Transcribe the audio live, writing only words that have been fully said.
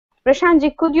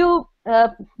Prashantji, could you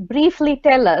briefly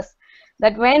tell us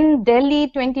that when Delhi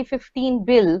 2015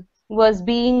 bill was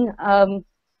being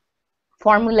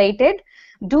formulated,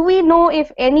 do we know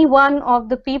if any one of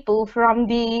the people from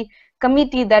the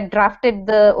committee that drafted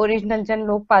the original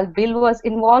Janlokpal bill was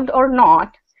involved or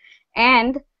not,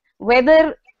 and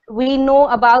whether we know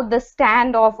about the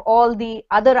stand of all the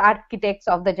other architects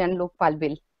of the Janlokpal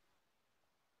bill?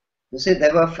 You see,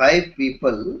 there were 5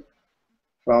 people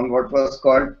from what was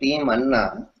called Team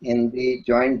Anna in the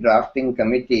joint drafting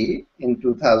committee in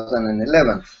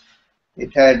 2011.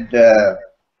 It had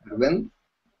Arvind,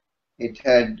 it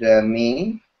had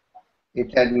me,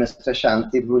 it had Mr.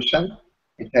 Shanti Bhushan,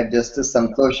 it had Justice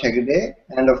Santosh Hegde,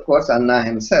 and of course Anna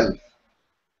himself.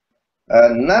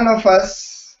 None of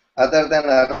us, other than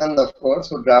Arvind, of course,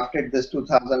 who drafted this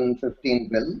 2015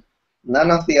 bill, none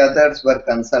of the others were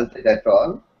consulted at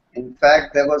all. In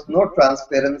fact, there was no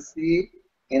transparency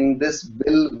in this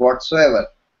bill whatsoever,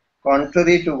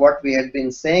 contrary to what we had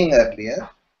been saying earlier,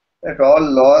 that all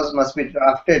laws must be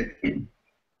drafted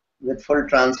with full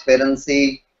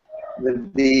transparency,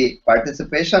 with the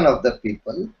participation of the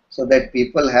people, so that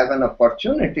people have an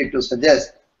opportunity to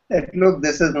suggest that, look,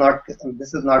 this is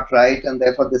not right, and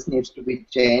therefore this needs to be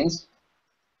changed.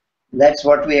 That's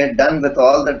what we had done with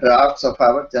all the drafts of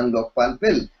our Janlokpal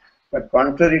bill. But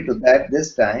contrary to that,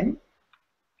 this time,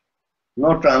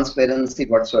 no transparency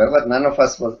whatsoever. None of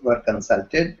us were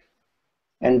consulted.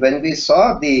 And when we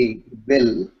saw the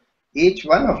bill, each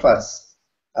one of us,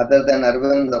 other than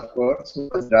Arvind, of course, who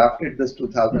has drafted this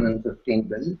 2015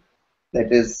 bill,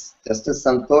 that is, Justice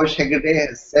Santosh Hegde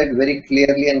has said very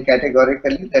clearly and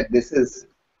categorically that this is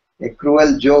a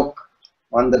cruel joke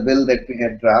on the bill that we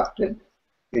had drafted.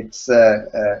 It's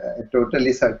a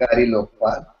totally Sarkari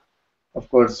Lokpal. Of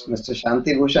course, Mr.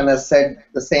 Shanti Bhushan has said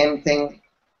the same thing.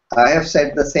 I have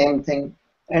said the same thing.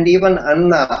 And even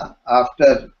Anna,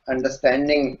 after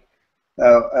understanding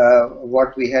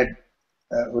what we had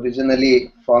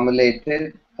originally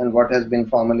formulated and what has been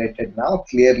formulated now,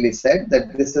 clearly said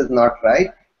that this is not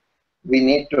right. We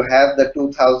need to have the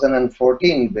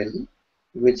 2014 bill,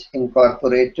 which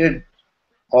incorporated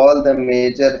all the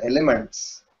major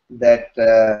elements that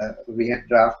we had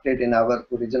drafted in our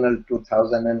original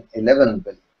 2011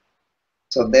 bill.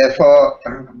 So therefore,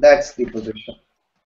 that's the position.